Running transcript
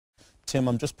Tim,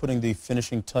 I'm just putting the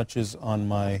finishing touches on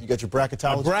my You got your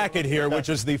bracket here, which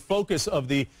is the focus of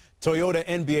the Toyota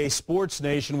NBA Sports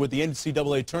Nation with the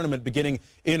NCAA tournament beginning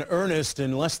in earnest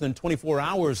in less than 24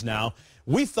 hours now.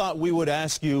 We thought we would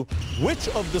ask you which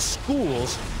of the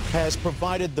schools has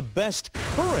provided the best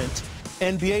current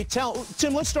NBA talent.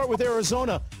 Tim, let's start with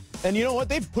Arizona. And you know what?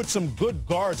 They've put some good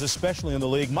guards, especially in the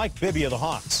league. Mike Bibby of the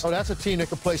Hawks. Oh, that's a team that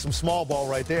can play some small ball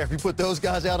right there. If you put those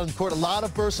guys out on the court, a lot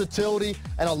of versatility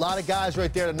and a lot of guys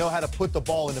right there that know how to put the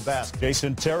ball in the basket.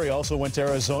 Jason Terry also went to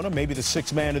Arizona, maybe the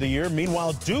sixth man of the year.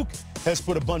 Meanwhile, Duke has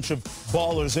put a bunch of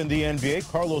ballers in the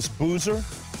NBA. Carlos Boozer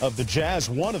of the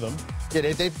Jazz, one of them.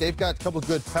 Yeah, they've got a couple of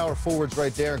good power forwards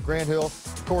right there. Grant Hill,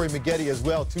 Corey Maggette as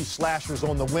well, two slashers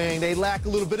on the wing. They lack a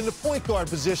little bit in the point guard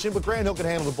position, but Grant Hill can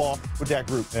handle the ball with that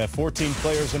group. Yeah, 14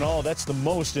 players in all. That's the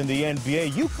most in the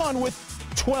NBA. UConn with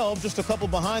 12, just a couple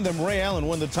behind them. Ray Allen,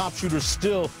 one of the top shooters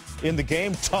still in the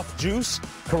game. Tough Juice,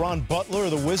 Caron Butler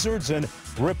of the Wizards, and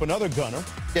Rip, another gunner.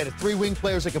 Yeah, the three wing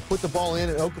players that can put the ball in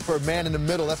and Okafor, a man in the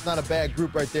middle. That's not a bad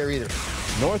group right there either.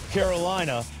 North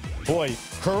Carolina, boy,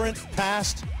 current,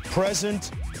 past,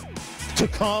 present, to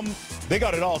come, they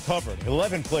got it all covered.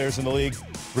 11 players in the league.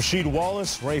 Rasheed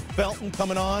Wallace, Ray Felton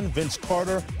coming on, Vince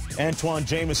Carter, Antoine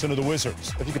Jamison of the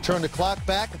Wizards. If you could turn the clock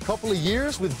back a couple of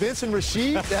years with Vince and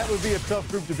Rasheed, that would be a tough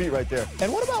group to beat right there.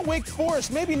 And what about Wake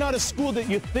Forest? Maybe not a school that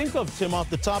you think of, Tim, off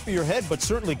the top of your head, but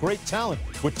certainly great talent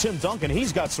with Tim Duncan.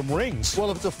 He's got some rings.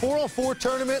 Well, if it's a 4-on-4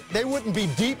 tournament, they wouldn't be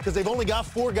deep because they've only got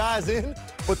 4 guys in,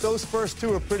 but those first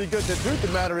 2 are pretty good. The truth of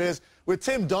the matter is, with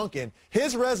Tim Duncan,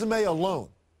 his resume alone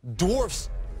dwarfs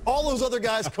all those other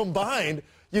guys combined.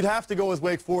 You'd have to go with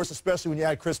Wake Forest, especially when you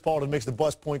add Chris Paul, that makes the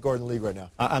best point guard in the league right now.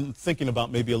 I'm thinking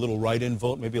about maybe a little write-in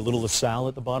vote, maybe a little LaSalle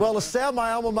at the bottom. Well, LaSalle,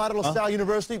 my alma mater, LaSalle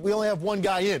University, we only have one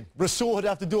guy in. Rasul would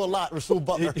have to do a lot, Rasul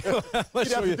Butler. He'd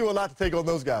have to do a lot to take on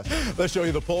those guys. Let's show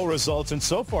you the poll results. And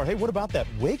so far, hey, what about that?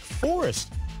 Wake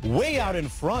Forest way out in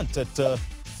front at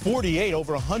 48,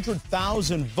 over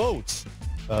 100,000 votes.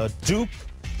 Duke,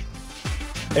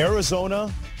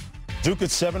 Arizona, Duke at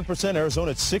 7%, Arizona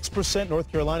at 6%,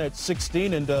 North Carolina at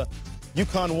 16%, and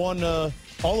UConn won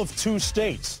all of 2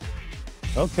 states.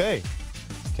 Okay,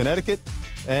 Connecticut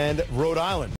and Rhode Island.